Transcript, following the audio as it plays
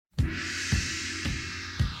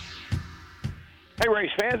Hey,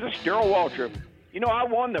 race fans, this is Darrell Waltrip. You know, I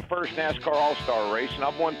won the first NASCAR All-Star race, and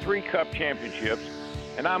I've won 3 Cup championships,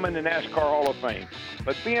 and I'm in the NASCAR Hall of Fame.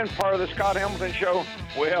 But being part of the Scott Hamilton Show,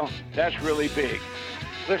 well, that's really big.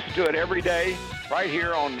 Listen to it every day, right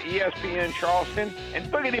here on ESPN Charleston, and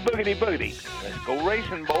boogity, boogity, boogity. Let's go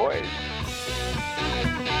racing, boys.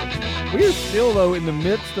 We are still, though, in the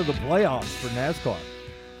midst of the playoffs for NASCAR.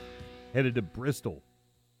 Headed to Bristol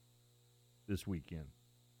this weekend.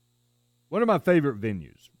 One of my favorite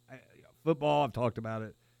venues. Football, I've talked about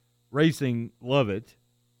it. Racing, love it.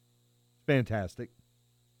 Fantastic.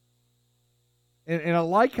 And I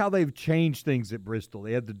like how they've changed things at Bristol.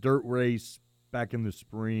 They had the dirt race back in the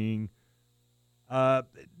spring.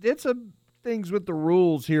 Did some things with the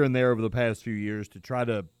rules here and there over the past few years to try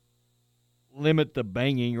to limit the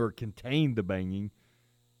banging or contain the banging.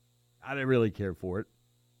 I didn't really care for it.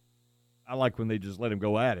 I like when they just let him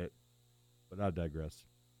go at it, but I digress.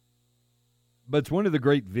 But it's one of the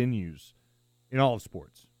great venues in all of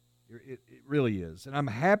sports. It really is. And I'm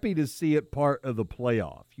happy to see it part of the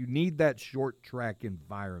playoff. You need that short track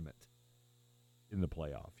environment in the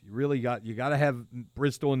playoff. You got to have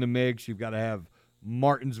Bristol in the mix. You've got to have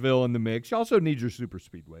Martinsville in the mix. You also need your super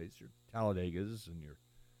speedways, your Talladegas and your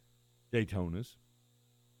Daytonas.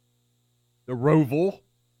 The Roval.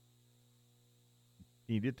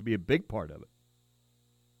 You need it to be a big part of it.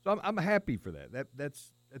 So I'm happy for that.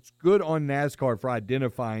 That's good on NASCAR for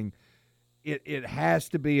identifying it has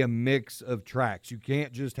to be a mix of tracks. You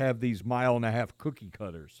can't just have these mile-and-a-half cookie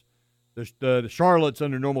cutters. The Charlottes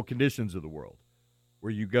under normal conditions of the world,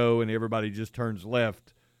 where you go and everybody just turns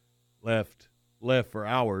left for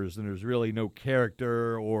hours, and there's really no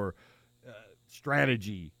character or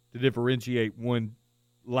strategy to differentiate one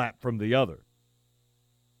lap from the other.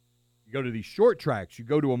 You go to these short tracks, you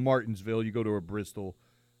go to a Martinsville, you go to a Bristol,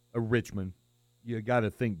 a Richmond, you got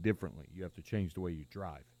to think differently. You have to change the way you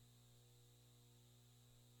drive.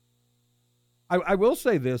 I will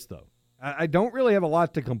say this, though. I don't really have a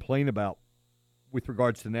lot to complain about with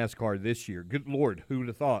regards to NASCAR this year. Good Lord, who would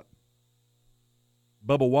have thought?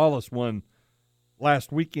 Bubba Wallace won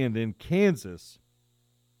last weekend in Kansas.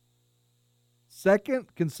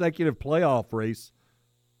 Second consecutive playoff race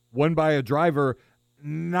won by a driver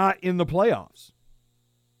not in the playoffs.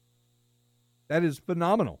 That is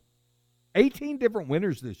phenomenal. 18 different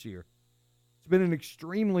winners this year. It's been an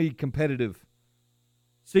extremely competitive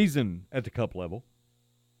season at the Cup level.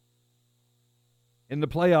 In the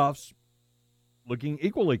playoffs, looking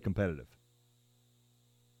equally competitive.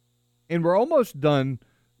 And we're almost done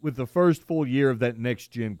with the first full year of that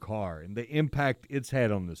next-gen car and the impact it's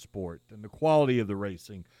had on the sport and the quality of the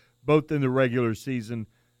racing, both in the regular season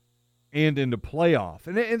and in the playoff.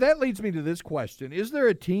 And that leads me to this question. Is there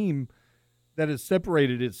a team that has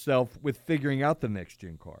separated itself with figuring out the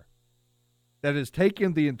next-gen car, that has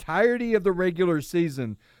taken the entirety of the regular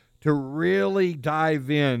season to really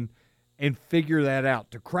dive in and figure that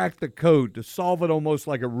out, to crack the code, to solve it almost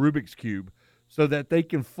like a Rubik's Cube so that they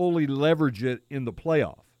can fully leverage it in the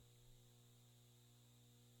playoff?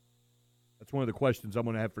 That's one of the questions I'm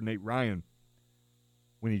going to have for Nate Ryan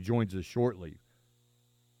when he joins us shortly.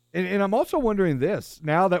 And I'm also wondering this,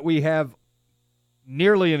 now that we have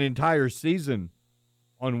nearly an entire season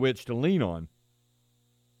on which to lean on,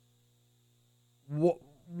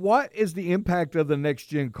 what is the impact of the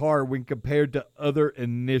next-gen car when compared to other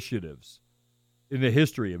initiatives in the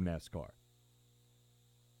history of NASCAR?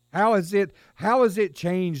 How has it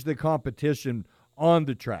changed the competition on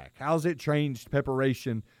the track? How has it changed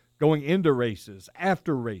preparation going into races,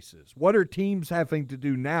 after races? What are teams having to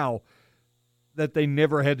do now that they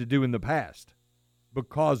never had to do in the past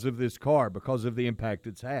because of this car, because of the impact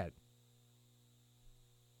it's had?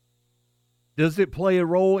 Does it play a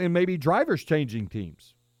role in maybe drivers changing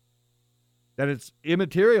teams? That it's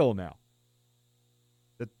immaterial now,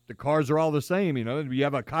 that the cars are all the same. You know, you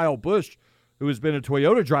have a Kyle Busch who has been a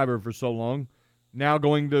Toyota driver for so long, now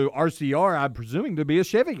going to RCR, I'm presuming to be a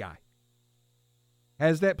Chevy guy.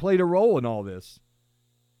 Has that played a role in all this?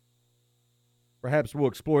 Perhaps we'll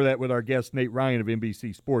explore that with our guest, Nate Ryan of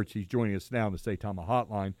NBC Sports. He's joining us now on the Saytama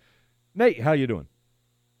Hotline. Nate, how you doing?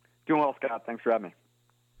 Doing well, Scott. Thanks for having me.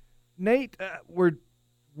 Nate, we're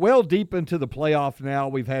well deep into the playoff now.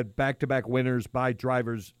 We've had back-to-back winners by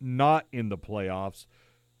drivers not in the playoffs.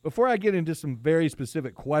 Before I get into some very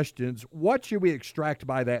specific questions, what should we extract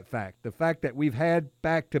by that fact, the fact that we've had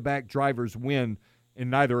back-to-back drivers win and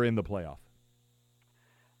neither are in the playoff?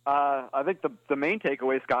 I think the main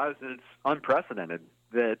takeaway, Scott, is that it's unprecedented.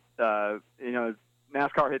 That,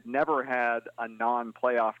 NASCAR had never had a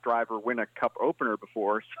non-playoff driver win a Cup opener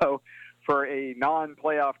before. So for a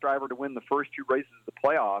non-playoff driver to win the first 2 races of the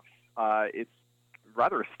playoffs, it's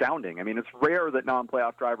rather astounding. I mean, it's rare that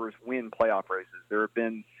non-playoff drivers win playoff races. There have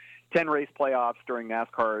been 10 race playoffs during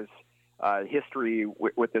NASCAR's history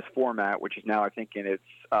with this format, which is now, I think, in its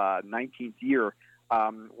 19th year,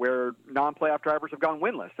 where non-playoff drivers have gone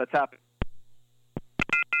winless. That's happened.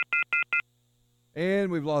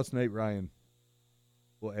 And we've lost Nate Ryan.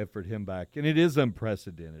 We'll effort him back. And it is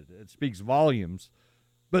unprecedented. It speaks volumes.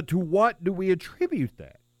 But to what do we attribute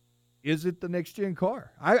that? Is it the next-gen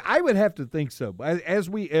car? I would have to think so. As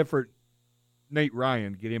we effort Nate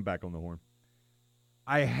Ryan, get him back on the horn,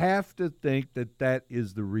 I have to think that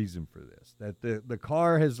is the reason for this, that the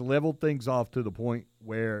car has leveled things off to the point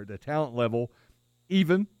where the talent level,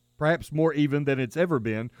 even, perhaps more even than it's ever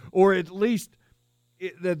been, or at least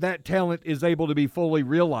that talent is able to be fully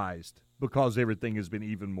realized because everything has been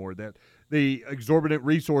even more, that the exorbitant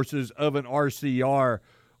resources of an RCR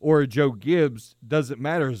or a Joe Gibbs doesn't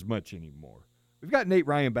matter as much anymore. We've got Nate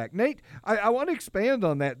Ryan back. Nate, I want to expand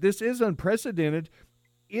on that. This is unprecedented.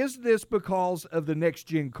 Is this because of the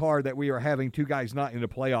next-gen car that we are having two guys not in the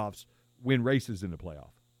playoffs win races in the playoff?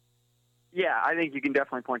 Yeah, I think you can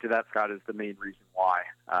definitely point to that, Scott, as the main reason why.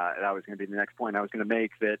 That was going to be the next point I was going to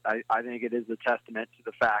make, that I think it is a testament to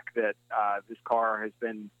the fact that this car has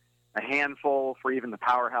been a handful for even the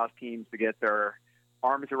powerhouse teams to get their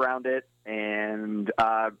arms around it. And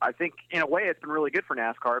I think, in a way, it's been really good for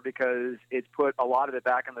NASCAR because it's put a lot of it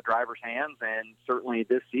back in the driver's hands. And certainly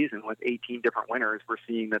this season, with 18 different winners, we're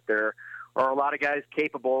seeing that there are a lot of guys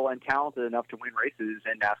capable and talented enough to win races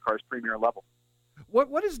in NASCAR's premier level.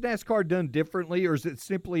 What has NASCAR done differently, or is it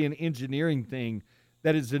simply an engineering thing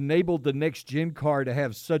that has enabled the next-gen car to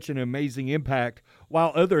have such an amazing impact,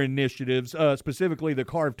 while other initiatives, specifically the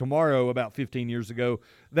car of tomorrow about 15 years ago,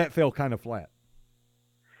 that fell kind of flat?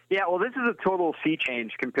 Yeah, well, this is a total sea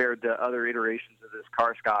change compared to other iterations of this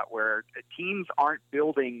car, Scott, where teams aren't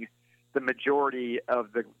building the majority of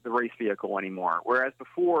the race vehicle anymore. Whereas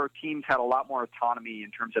before, teams had a lot more autonomy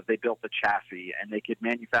in terms of they built the chassis and they could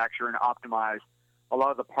manufacture and optimize a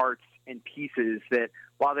lot of the parts and pieces that,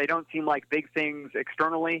 while they don't seem like big things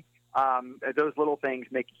externally, those little things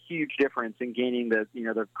make a huge difference in gaining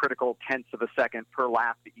the critical tenths of a second per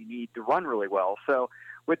lap that you need to run really well. So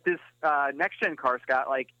with this next-gen car, Scott,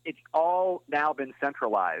 like, it's all now been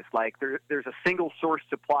centralized. Like, there's a single source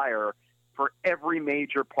supplier for every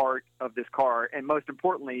major part of this car, and most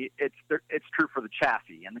importantly, it's true for the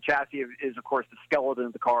chassis. And the chassis is, of course, the skeleton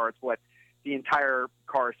of the car. It's what the entire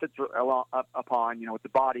car sits upon, what the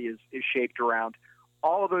body is shaped around.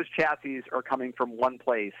 All of those chassis are coming from one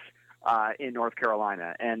place in North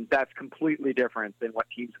Carolina, and that's completely different than what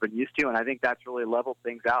teams have been used to, and I think that's really leveled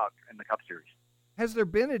things out in the Cup Series. Has there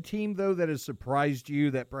been a team, though, that has surprised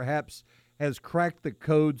you, that perhaps has cracked the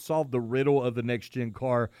code, solved the riddle of the next-gen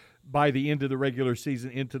car by the end of the regular season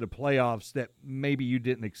into the playoffs, that maybe you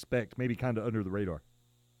didn't expect, maybe kind of under the radar?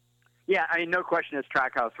 Yeah, I mean, no question, it's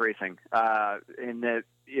Trackhouse Racing. In that,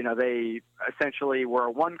 they essentially were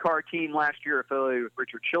a one-car team last year, affiliated with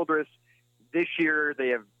Richard Childress. This year,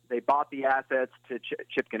 they bought the assets to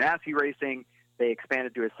Chip Ganassi Racing. They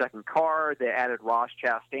expanded to a second car. They added Ross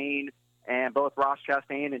Chastain. And both Ross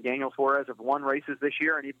Chastain and Daniel Suarez have won races this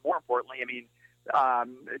year. And even more importantly, I mean,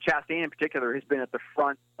 Chastain in particular has been at the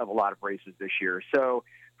front of a lot of races this year. So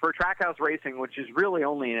for Trackhouse Racing, which is really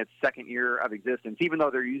only in its second year of existence, even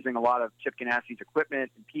though they're using a lot of Chip Ganassi's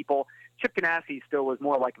equipment and people, Chip Ganassi still was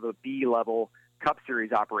more like a B-level Cup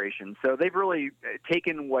Series operation. So they've really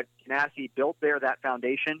taken what Ganassi built there, that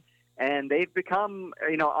foundation, and they've become,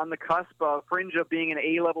 on the cusp, fringe of being an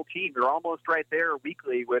A-level team. They're almost right there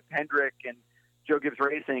weekly with Hendrick and Joe Gibbs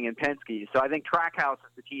Racing and Penske. So I think Trackhouse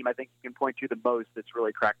is the team I think you can point to the most that's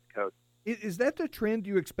really cracked the code. Is that the trend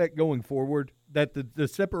you expect going forward, that the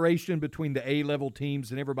separation between the A-level teams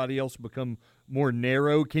and everybody else become more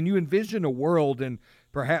narrow? Can you envision a world, and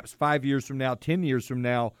perhaps 5 years from now, 10 years from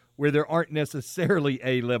now, where there aren't necessarily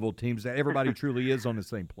A-level teams, that everybody truly is on the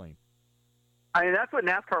same plane? I mean, that's what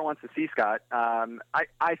NASCAR wants to see, Scott.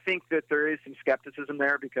 I think that there is some skepticism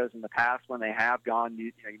there because in the past when they have gone,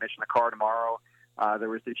 you mentioned the car tomorrow, there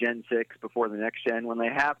was the Gen 6 before the next gen. When they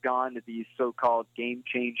have gone to these so-called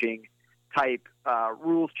game-changing type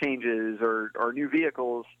rules changes or new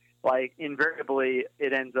vehicles, like invariably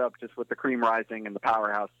it ends up just with the cream rising and the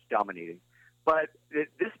powerhouse dominating. But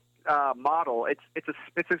this model, it's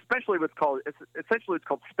essentially what's called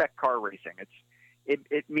spec car racing.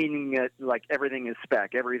 It meaning that like everything is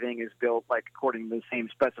spec, everything is built like according to the same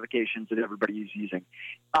specifications that everybody is using.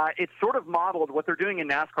 It's sort of modeled, what they're doing in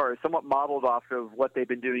NASCAR is somewhat modeled off of what they've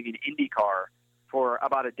been doing in IndyCar for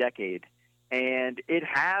about a decade. And it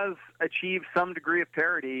has achieved some degree of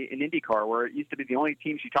parity in IndyCar, where it used to be the only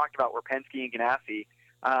teams you talked about were Penske and Ganassi.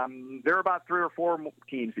 There are about 3 or 4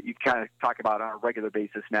 teams that you kind of talk about on a regular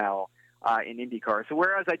basis now in IndyCar. So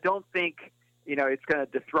whereas I don't think, it's going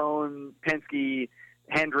to dethrone Penske,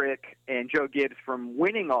 Hendrick, and Joe Gibbs from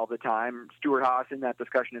winning all the time, Stuart Haas in that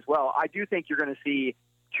discussion as well, I do think you're going to see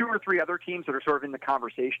 2 or 3 other teams that are sort of in the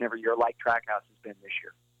conversation every year, like Trackhouse has been this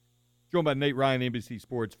year. Joined by Nate Ryan, NBC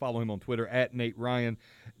Sports. Follow him on Twitter, @Nate Ryan.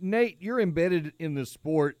 Nate, you're embedded in the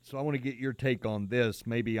sport, so I want to get your take on this.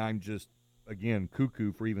 Maybe I'm just, again,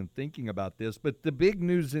 cuckoo for even thinking about this, but the big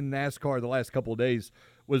news in NASCAR the last couple of days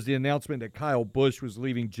was the announcement that Kyle Busch was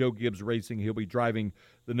leaving Joe Gibbs Racing. He'll be driving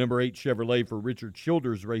the number 8 Chevrolet for Richard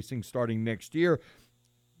Childers Racing starting next year.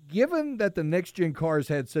 Given that the next-gen cars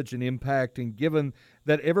had such an impact, and given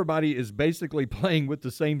that everybody is basically playing with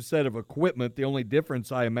the same set of equipment, the only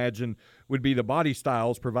difference, I imagine, would be the body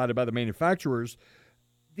styles provided by the manufacturers,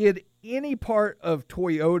 did any part of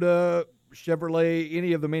Toyota, Chevrolet,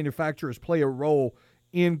 any of the manufacturers play a role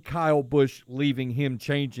in Kyle Busch leaving, him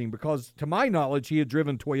changing? Because to my knowledge, he had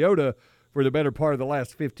driven Toyota for the better part of the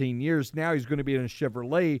last 15 years. Now he's going to be in a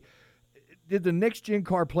Chevrolet. Did the next-gen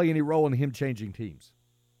car play any role in him changing teams?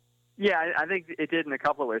 Yeah, I think it did in a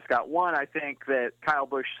couple of ways, Scott. One, I think that Kyle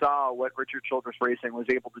Busch saw what Richard Childress Racing was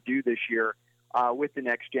able to do this year with the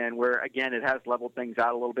next gen, where, again, it has leveled things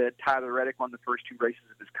out a little bit. Tyler Reddick won the first 2 races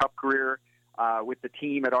of his Cup career with the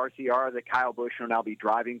team at RCR that Kyle Busch will now be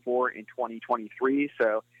driving for in 2023.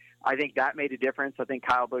 So I think that made a difference. I think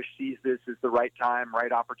Kyle Busch sees this as the right time,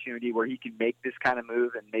 right opportunity where he can make this kind of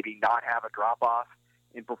move and maybe not have a drop-off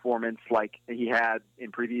in performance like he had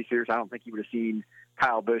in previous years. I don't think he would have seen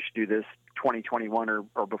Kyle Busch do this 2021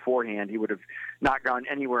 or beforehand. He would have not gone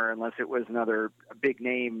anywhere unless it was another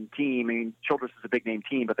big-name team. I mean, Childress is a big-name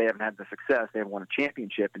team, but they haven't had the success. They haven't won a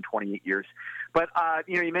championship in 28 years. But,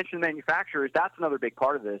 you mentioned manufacturers. That's another big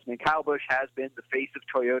part of this. I mean, Kyle Busch has been the face of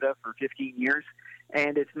Toyota for 15 years,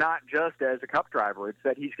 and it's not just as a Cup driver. It's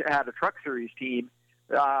that he's had a Truck Series team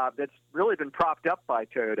that's really been propped up by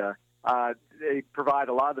Toyota. They provide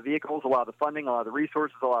a lot of the vehicles, a lot of the funding, a lot of the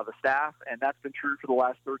resources, a lot of the staff, and that's been true for the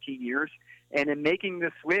last 13 years. And in making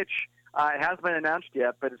this switch, it hasn't been announced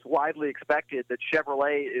yet, but it's widely expected that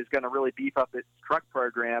Chevrolet is going to really beef up its truck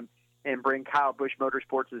program and bring Kyle Busch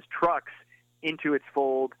Motorsports' trucks into its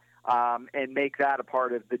fold and make that a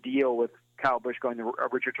part of the deal with Kyle Busch going to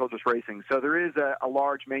Richard Childress Racing. So there is a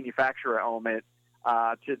large manufacturer element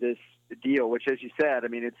to this deal, which, as you said, I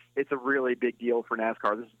mean, it's a really big deal for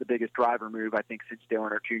NASCAR. This is the biggest driver move, I think, since Dale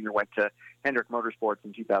Earnhardt Jr. went to Hendrick Motorsports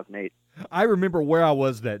in 2008. I remember where I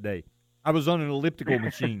was that day. I was on an elliptical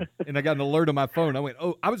machine, and I got an alert on my phone. I went,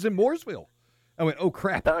 I was in Mooresville. I went, oh,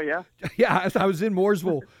 crap. Oh, yeah? Yeah, I was in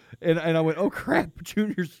Mooresville, and I went, oh, crap,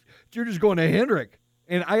 Junior's going to Hendrick.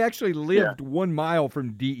 And I actually lived 1 mile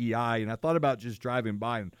from DEI, and I thought about just driving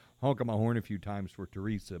by and honking my horn a few times for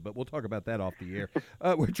Teresa, but we'll talk about that off the air.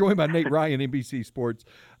 We're joined by Nate Ryan, NBC Sports.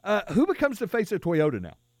 Who becomes the face of Toyota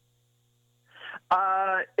now?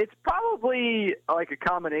 It's probably like a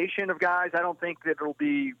combination of guys. I don't think that it'll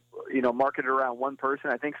be, marketed around one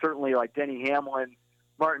person. I think certainly like Denny Hamlin,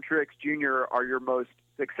 Martin Truex Jr. are your most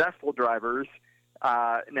successful drivers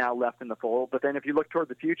now left in the fold. But then if you look toward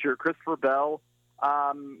the future, Christopher Bell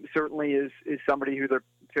certainly is somebody who the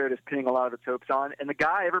Toyota's pinning a lot of its hopes on. And the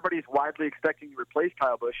guy everybody's widely expecting to replace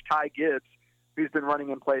Kyle Busch, Ty Gibbs, who's been running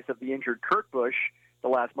in place of the injured Kurt Busch the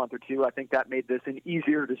last month or two. I think that made this an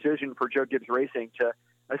easier decision for Joe Gibbs Racing to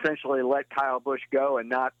essentially let Kyle Busch go and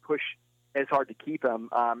not push as hard to keep him.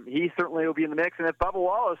 He certainly will be in the mix. And if Bubba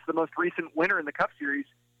Wallace, the most recent winner in the Cup Series,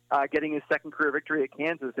 getting his second career victory at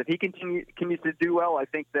Kansas, if he continues to do well, I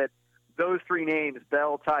think that those 3 names,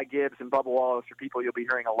 Bell, Ty Gibbs, and Bubba Wallace, are people you'll be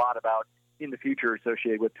hearing a lot about in the future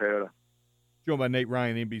associated with Toyota. Joined by Nate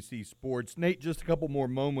Ryan, NBC Sports. Nate, just a couple more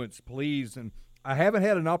moments, please. And I haven't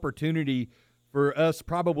had an opportunity for us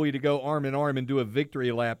probably to go arm in arm and do a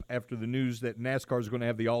victory lap after the news that NASCAR is going to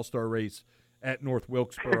have the All-Star race at North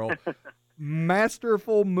Wilkesboro.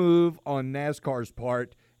 Masterful move on NASCAR's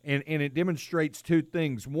part, and it demonstrates 2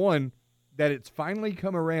 things. One, that it's finally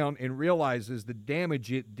come around and realizes the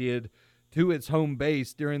damage it did to its home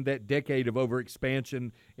base during that decade of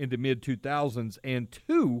overexpansion into mid-2000s. And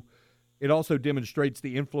 2, it also demonstrates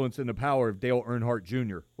the influence and the power of Dale Earnhardt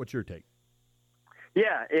Jr. What's your take?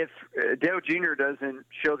 Yeah, if Dale Jr. doesn't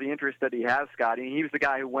show the interest that he has, Scott, and he was the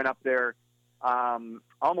guy who went up there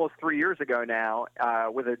almost 3 years ago now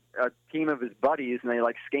with a team of his buddies, and they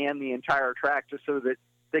scanned the entire track just so that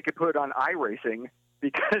they could put it on iRacing,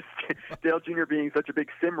 because Dale Jr. being such a big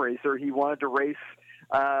sim racer, he wanted to race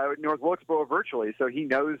North Wilkesboro virtually. So he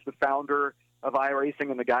knows the founder of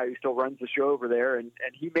iRacing and the guy who still runs the show over there, and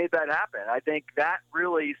he made that happen. I think that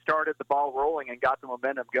really started the ball rolling and got the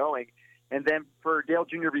momentum going. And then for Dale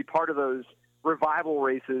Jr. to be part of those revival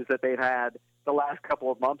races that they've had the last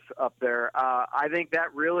couple of months up there, I think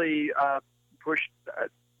that really pushed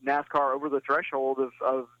NASCAR over the threshold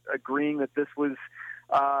of agreeing that this was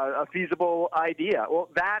a feasible idea. Well,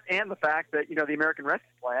 that and the fact that, the American Rescue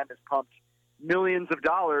Plan has pumped millions of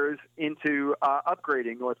dollars into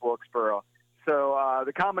upgrading North Wilkesboro. So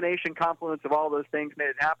the confluence of all those things made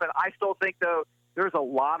it happen. I still think, though, there's a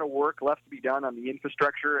lot of work left to be done on the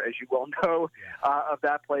infrastructure, as you well know, of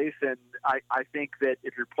that place. And I think that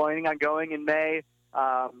if you're planning on going in May,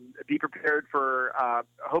 be prepared for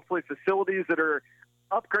hopefully facilities that are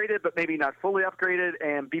upgraded but maybe not fully upgraded,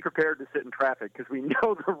 and be prepared to sit in traffic, because we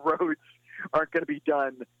know the roads aren't going to be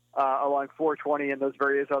done along 420 and those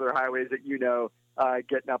various other highways that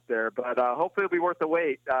getting up there. But hopefully it'll be worth the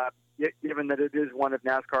wait, given that it is one of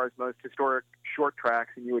NASCAR's most historic short tracks,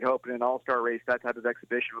 and you would hope in an all-star race that type of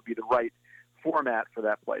exhibition would be the right format for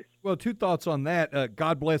that place. Well, two thoughts on that.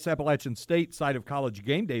 God bless Appalachian State, site of College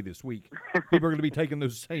Game Day this week. People are going to be taking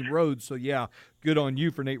those same roads, so yeah, good on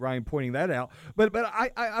you for Nate Ryan pointing that out. But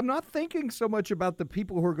I'm not thinking so much about the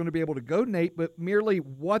people who are going to be able to go, Nate, but merely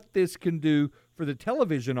what this can do for the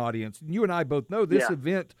television audience. And you and I both know this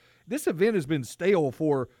event has been stale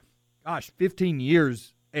for, 15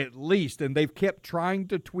 years at least, and they've kept trying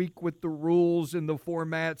to tweak with the rules and the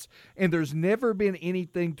formats, and there's never been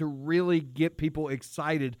anything to really get people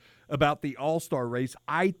excited about the All-Star race.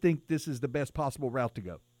 I think this is the best possible route to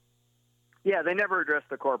go. Yeah, they never addressed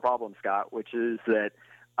the core problem, Scott, which is that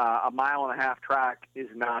a mile-and-a-half track is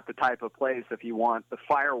not the type of place if you want the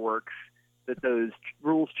fireworks that those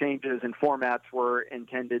rules changes and formats were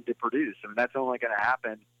intended to produce. I mean, that's only going to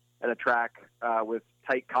happen at a track with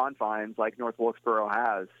tight confines like North Wilkesboro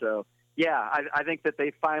has. So, yeah, I think that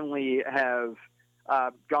they finally have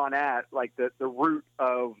gone at the root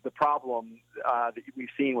of the problem that we've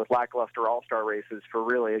seen with lackluster all-star races for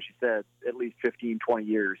really, as you said, at least 15, 20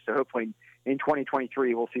 years. So hopefully in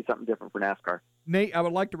 2023 we'll see something different for NASCAR. Nate, I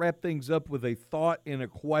would like to wrap things up with a thought and a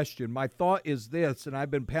question. My thought is this, and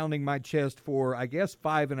I've been pounding my chest for,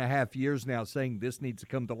 5.5 years now, saying this needs to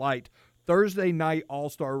come to light. Thursday night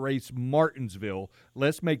All-Star race, Martinsville.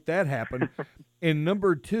 Let's make that happen. And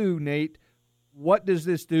number two, Nate, what does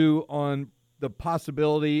this do on the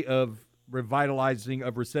possibility of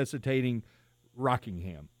resuscitating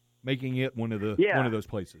Rockingham, making it one of those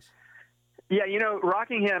places? Yeah,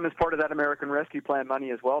 Rockingham is part of that American Rescue Plan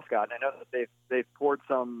money as well, Scott. And I know that they've poured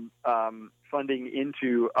some funding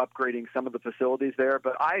into upgrading some of the facilities there.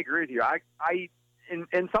 But I agree with you.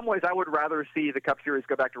 In some ways, I would rather see the Cup Series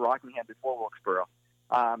go back to Rockingham before Wilkesboro.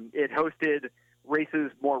 It hosted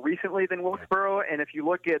races more recently than Wilkesboro, and if you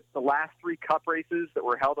look at the last three Cup races that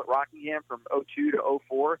were held at Rockingham from 2002 to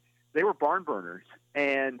 2004, they were barn burners.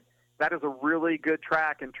 And that is a really good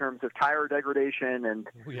track in terms of tire degradation, and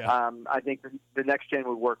I think the next gen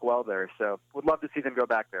would work well there. So would love to see them go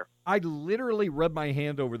back there. I literally rubbed my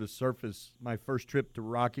hand over the surface my first trip to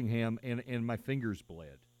Rockingham, and my fingers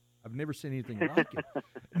bled. I've never seen anything like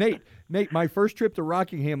it. Nate, my first trip to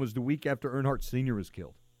Rockingham was the week after Earnhardt Sr. was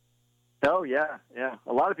killed. Oh, yeah.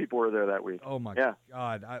 A lot of people were there that week. Oh, my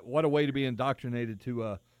God. What a way to be indoctrinated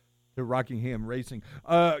to Rockingham racing.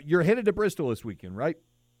 You're headed to Bristol this weekend, right?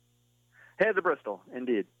 Headed to Bristol,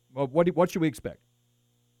 indeed. Well, what should we expect?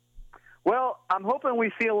 Well, I'm hoping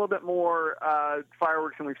we see a little bit more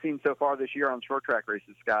fireworks than we've seen so far this year on short track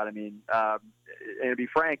races, Scott. I mean, and to be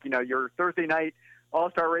frank, your Thursday night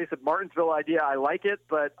All-Star race at Martinsville idea, I like it,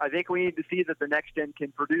 but I think we need to see that the next gen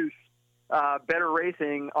can produce better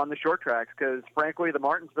racing on the short tracks, because frankly, the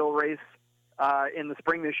Martinsville race in the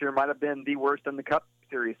spring this year might have been the worst in the Cup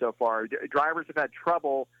Series so far. Drivers have had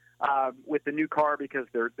trouble with the new car because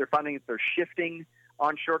they're finding that they're shifting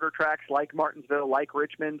on shorter tracks like Martinsville, like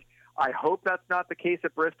Richmond. I hope that's not the case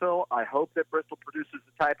at Bristol. I hope that Bristol produces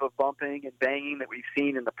the type of bumping and banging that we've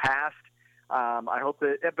seen in the past. I hope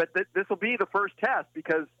but this will be the first test,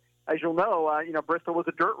 because, as you'll know, Bristol was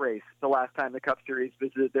a dirt race the last time the Cup Series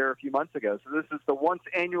visited there a few months ago. So this is the once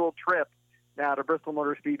annual trip now to Bristol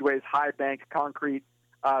Motor Speedway's high banked concrete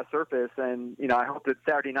surface. And, I hope that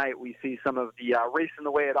Saturday night we see some of the racing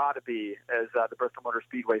the way it ought to be, as the Bristol Motor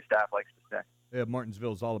Speedway staff likes to say. Yeah,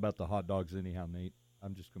 Martinsville is all about the hot dogs anyhow, Nate.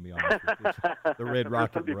 I'm just going to be honest with you. The Red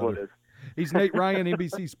Rocket brother. He's Nate Ryan,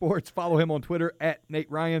 NBC Sports. Follow him on Twitter at Nate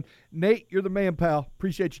Ryan. Nate, you're the man, pal.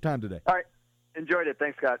 Appreciate your time today. All right. Enjoyed it.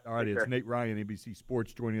 Thanks, Scott. All right. It's Nate Ryan, NBC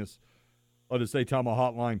Sports, joining us on the Say Tama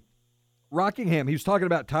Hotline. Rockingham, he was talking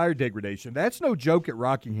about tire degradation. That's no joke at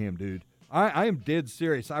Rockingham, dude. I am dead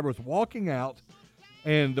serious. I was walking out,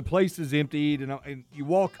 and the place is emptied, and you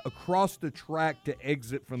walk across the track to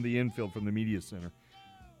exit from the infield from the media center.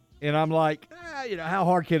 And I'm like, how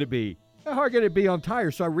hard can it be? How hard can it be on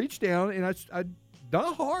tires? So I reached down, and I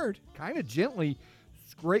not hard, kind of gently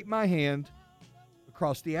scrape my hand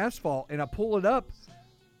across the asphalt, and I pull it up,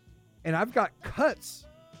 and I've got cuts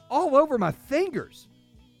all over my fingers.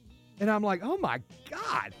 And I'm like, oh, my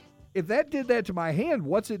God. If that did that to my hand,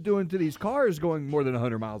 what's it doing to these cars going more than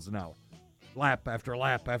 100 miles an hour? Lap after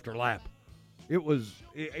lap after lap. It was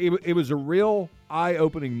a real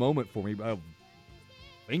eye-opening moment for me, a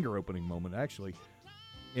finger-opening moment, actually,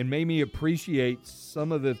 and made me appreciate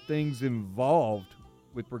some of the things involved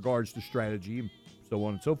with regards to strategy and so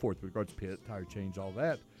on and so forth, with regards to pit, tire change, all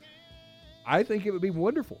that. I think it would be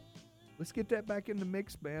wonderful. Let's get that back in the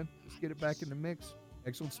mix, man. Let's get it back in the mix.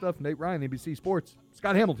 Excellent stuff. Nate Ryan, NBC Sports.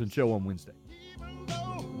 Scott Hamilton Show on Wednesday.